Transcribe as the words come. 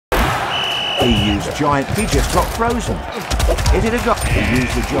He used giant, he just got frozen. It had a goal. He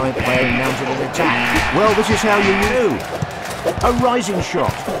used the giant player and mounted an attack. Well, this is how you do. A rising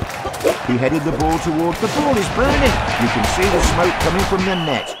shot. He headed the ball toward, the ball is burning. You can see the smoke coming from the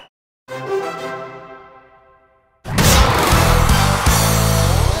net.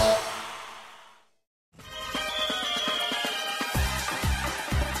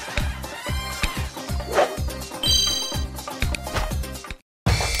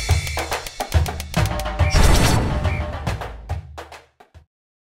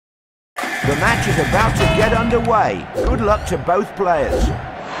 The match is about to get underway. Good luck to both players.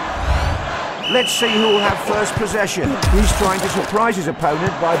 Let's see who will have first possession. He's trying to surprise his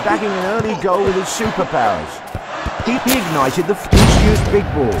opponent by bagging an early goal with his superpowers. He ignited the... He's used big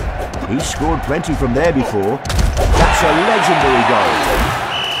ball. He's scored plenty from there before. That's a legendary goal.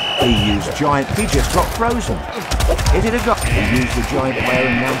 He used giant... He just got frozen. It had a goal. He used the giant player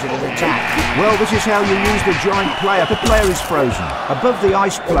and mounted an attack. Well, this is how you use the giant player. The player is frozen. Above the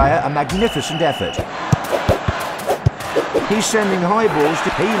ice player, a magnificent effort. He's sending high balls to...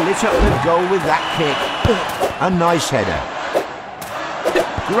 He lit up the goal with that kick. A nice header.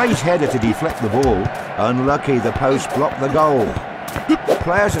 Great header to deflect the ball. Unlucky, the post blocked the goal.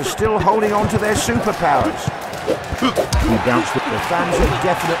 Players are still holding on to their superpowers. He bounced it. The fans are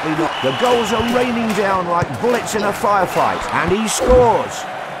definitely not. The goals are raining down like bullets in a firefight. And he scores.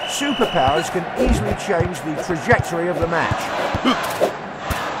 Superpowers can easily change the trajectory of the match.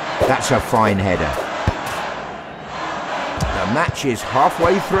 That's a fine header. The match is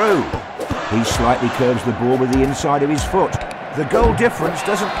halfway through. He slightly curves the ball with the inside of his foot. The goal difference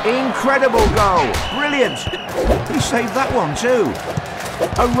doesn't... Incredible goal! Brilliant! He saved that one too.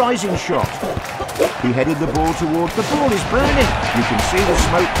 A rising shot. He headed the ball toward... The ball is burning. You can see the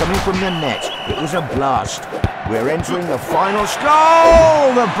smoke coming from the net. It was a blast. We're entering the final...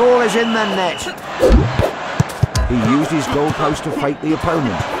 Goal! The ball is in the net. He used his goalpost to fake the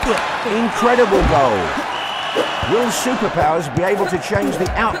opponent. Incredible goal. Will superpowers be able to change the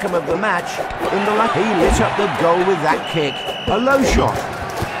outcome of the match? In the he lit up the goal with that kick. A low shot.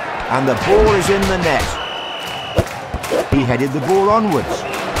 And the ball is in the net. He headed the ball onwards.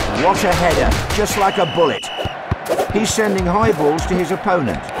 What a header, just like a bullet. He's sending high balls to his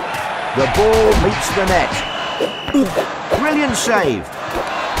opponent. The ball meets the net. Brilliant save.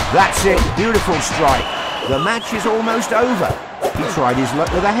 That's it, beautiful strike. The match is almost over. He tried his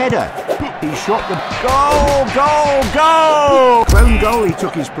luck with a header. He shot the... Goal! Goal! Goal! Lone goalie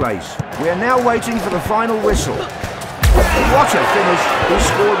took his place. We are now waiting for the final whistle. What a finish! He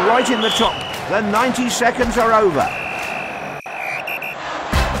scored right in the top. The 90 seconds are over.